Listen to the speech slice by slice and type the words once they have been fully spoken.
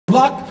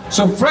block.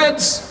 So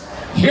friends,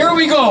 here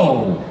we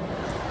go.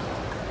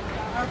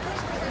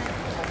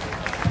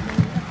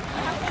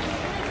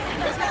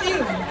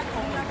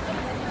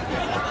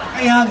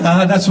 Kaya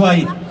nga, that's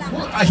why.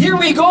 Here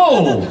we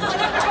go.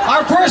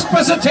 Our first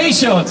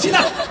presentation. See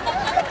that?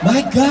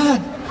 My God,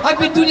 I've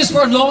been doing this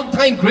for a long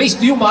time. Grace,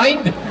 do you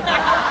mind?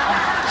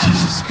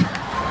 Jesus Christ.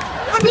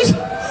 I mean,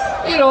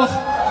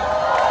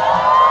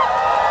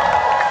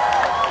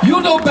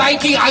 you know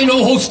banking, I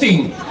know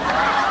hosting.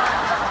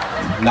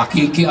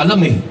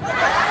 Nakikialam eh.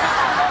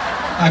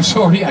 I'm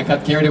sorry, I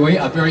got carried away.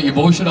 I'm very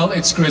emotional.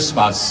 It's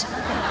Christmas.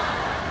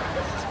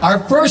 Our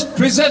first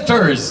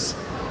presenters.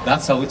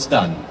 That's how it's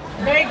done.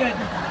 Very good.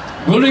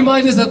 Will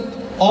remind us that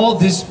all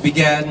this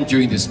began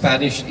during the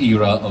Spanish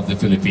era of the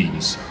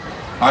Philippines.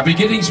 Our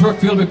beginnings were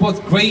filled with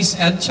both grace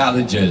and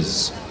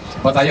challenges.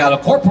 But Ayala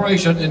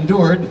Corporation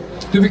endured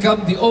to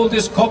become the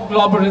oldest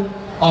conglomerate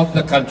of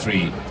the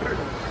country.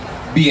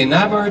 Be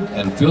enamored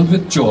and filled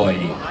with joy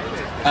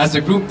as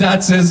the group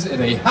dances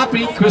in a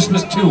happy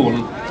Christmas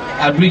tune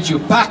and brings you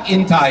back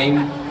in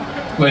time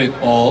when it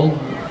all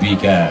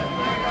began.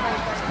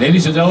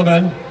 Ladies and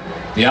gentlemen,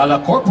 the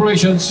Ayala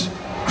Corporation's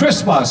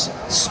Christmas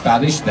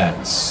Spanish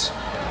Dance.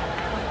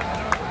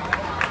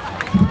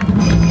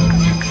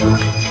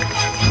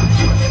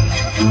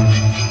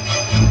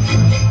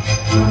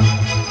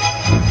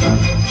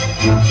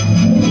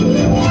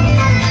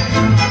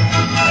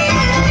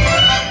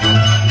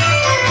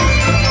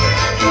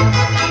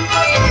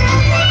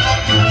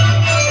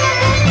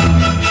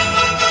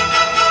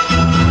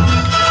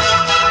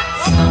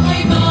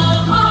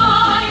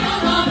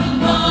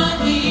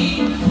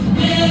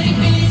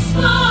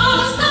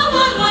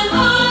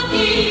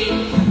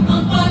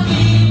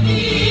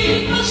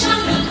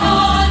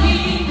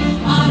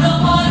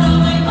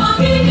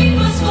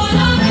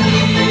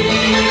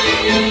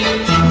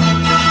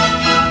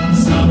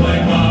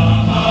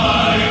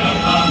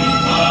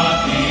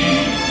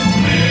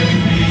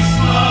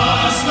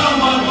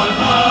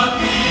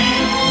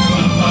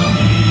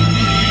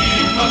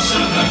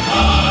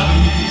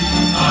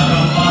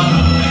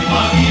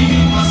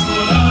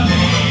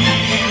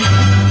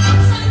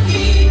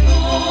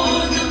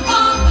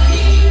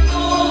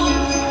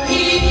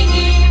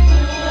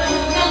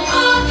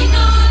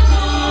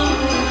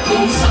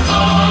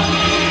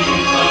 Sakali